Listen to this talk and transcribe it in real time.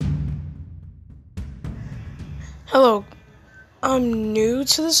Hello, I'm new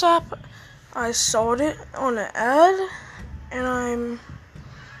to this app. I saw it on an ad, and I'm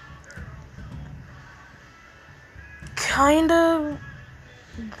kind of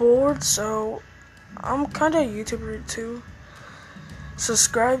bored, so I'm kind of a YouTuber too.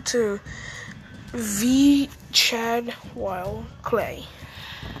 Subscribe to V Chad Wild Clay.